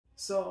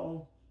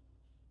So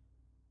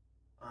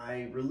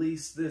I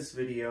released this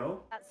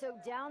video. So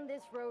down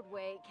this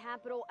roadway,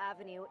 Capitol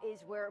Avenue,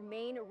 is where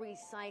Main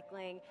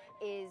Recycling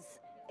is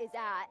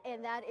at,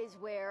 and that is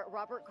where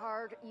Robert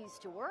Card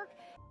used to work.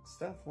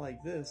 Stuff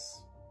like this,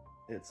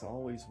 it's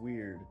always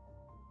weird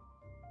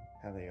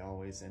how they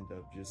always end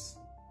up just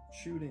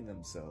shooting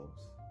themselves.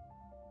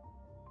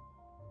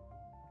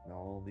 And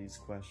all these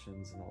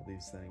questions and all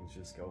these things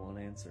just go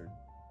unanswered.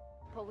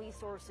 Police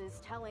sources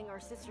telling our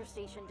sister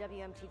station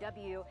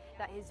WMTW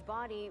that his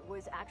body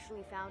was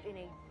actually found in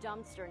a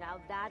dumpster. Now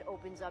that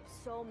opens up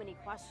so many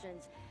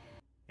questions.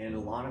 And a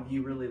lot of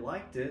you really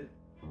liked it.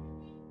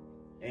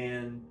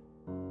 And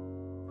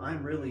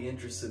I'm really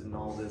interested in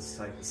all this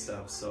type of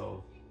stuff,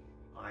 so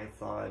I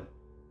thought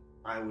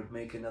I would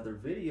make another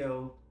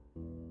video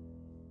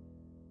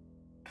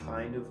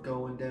kind of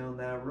going down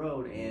that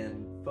road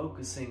and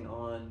focusing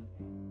on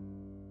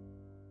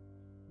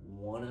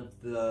one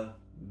of the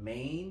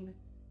main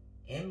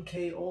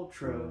MK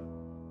Ultra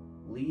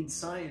lead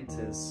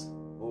scientists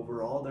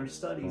over all their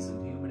studies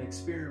and human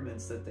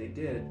experiments that they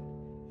did.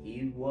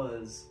 He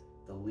was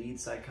the lead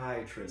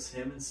psychiatrist,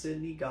 him and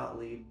Sidney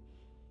Gottlieb,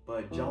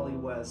 but Jolly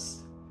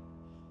West,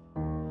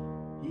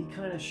 he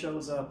kind of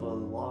shows up a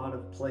lot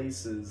of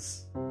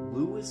places.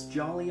 Louis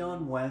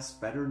Jolyon West,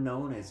 better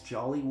known as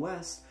Jolly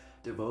West,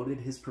 devoted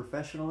his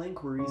professional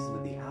inquiries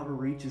into the outer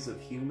reaches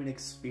of human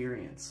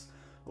experience.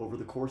 Over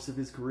the course of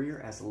his career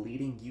as a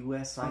leading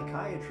U.S.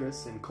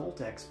 psychiatrist and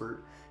cult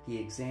expert, he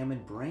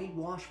examined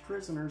brainwashed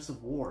prisoners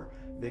of war,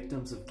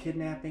 victims of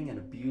kidnapping and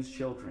abused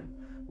children.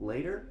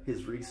 Later,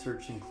 his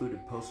research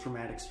included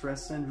post-traumatic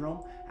stress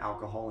syndrome,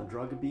 alcohol and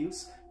drug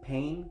abuse,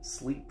 pain,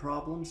 sleep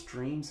problems,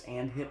 dreams,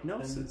 and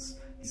hypnosis.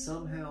 He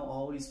somehow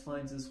always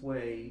finds his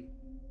way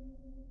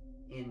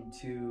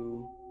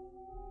into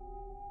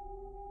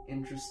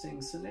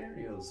interesting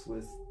scenarios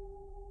with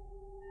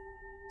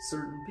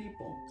certain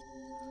people,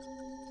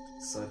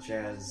 such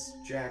as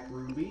Jack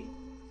Ruby,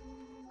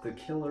 the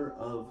killer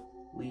of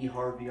Lee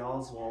Harvey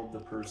Oswald, the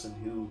person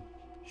who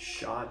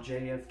shot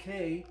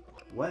JFK.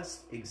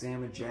 West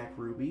examined Jack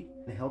Ruby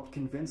and helped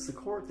convince the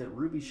court that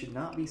Ruby should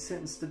not be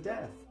sentenced to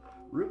death.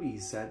 Ruby, he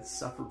said,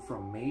 suffered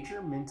from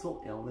major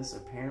mental illness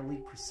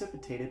apparently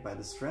precipitated by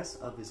the stress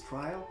of his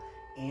trial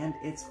and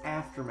its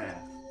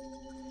aftermath.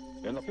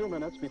 In the few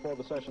minutes before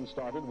the session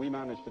started, we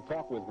managed to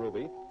talk with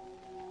Ruby.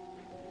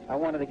 I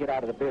wanted to get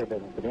out of the beer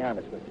business, to be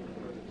honest with you.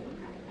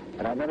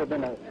 And I've never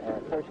been a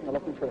person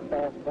looking for a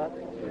fast buck.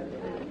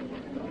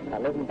 I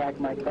lived in back of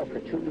my truck for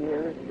 2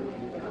 years.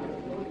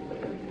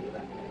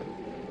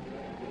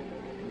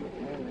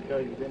 So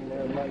you didn't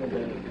have money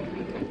to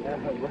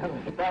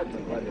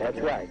That's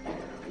right.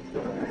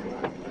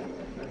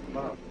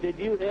 Did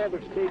you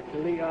ever speak to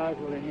Lee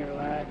Oswald in your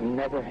life?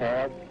 Never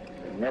have.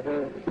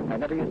 Never. I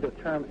never used the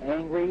term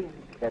angry.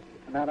 That's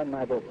not in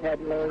my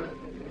vocabulary.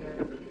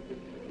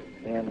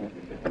 And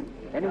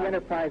any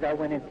enterprise I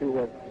went into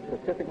was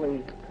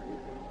specifically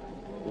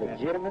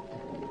legitimate.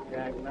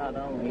 Jack, not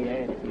only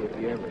asked you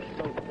if you ever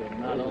spoke to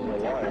him, not only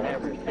did you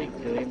ever speak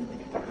to him,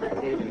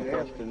 did you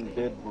ever...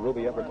 Did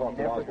Ruby ever talk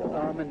to Oswald? Never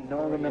saw him and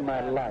known him in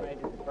my life.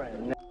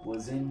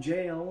 Was in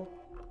jail,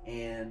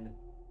 and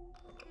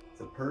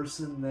the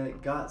person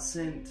that got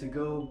sent to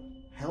go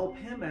help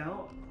him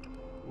out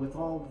with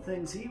all the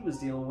things he was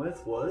dealing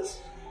with was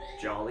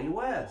Jolly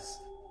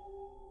West.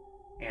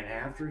 And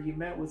after he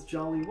met with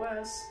Jolly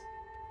West,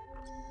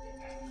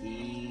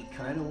 he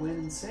kind of went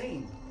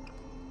insane.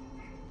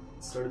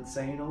 Started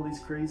saying all these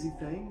crazy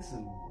things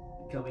and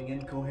becoming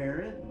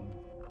incoherent. And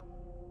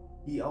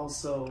he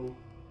also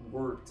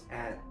worked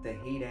at the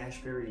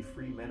Haight-Ashbury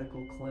Free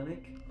Medical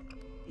Clinic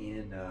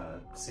in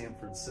San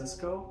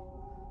Francisco.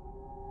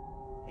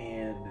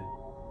 And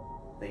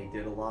they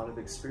did a lot of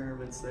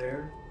experiments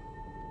there.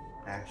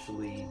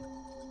 Actually,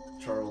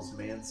 Charles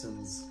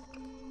Manson's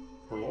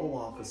parole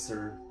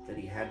officer that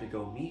he had to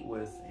go meet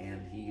with,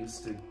 and he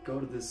used to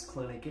go to this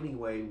clinic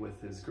anyway with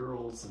his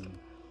girls, and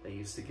they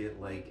used to get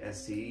like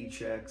STD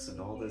checks and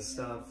all this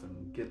stuff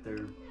and get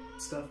their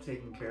stuff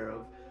taken care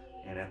of.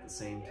 And at the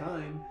same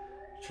time,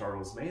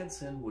 Charles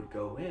Manson would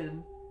go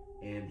in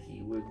and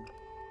he would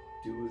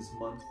do his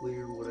monthly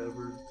or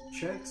whatever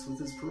checks with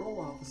his parole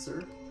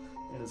officer,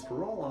 and his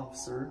parole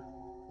officer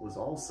was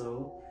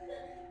also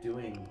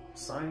doing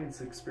science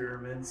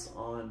experiments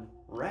on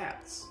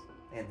rats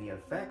and the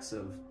effects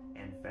of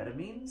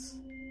amphetamines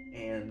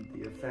and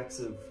the effects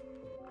of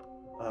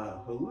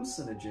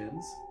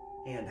hallucinogens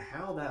and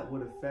how that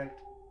would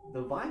affect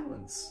the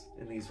violence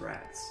in these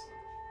rats.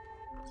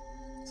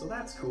 So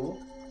that's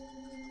cool.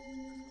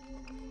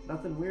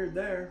 Nothing weird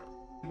there.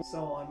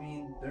 So, I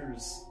mean,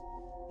 there's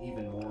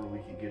even more we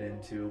could get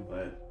into,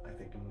 but I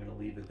think I'm gonna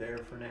leave it there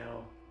for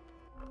now.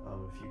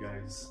 If you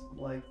guys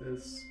like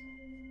this,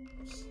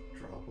 just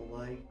drop a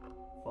like,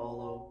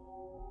 follow,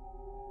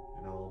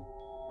 and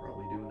I'll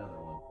probably do another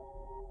one.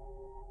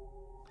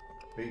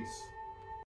 Peace.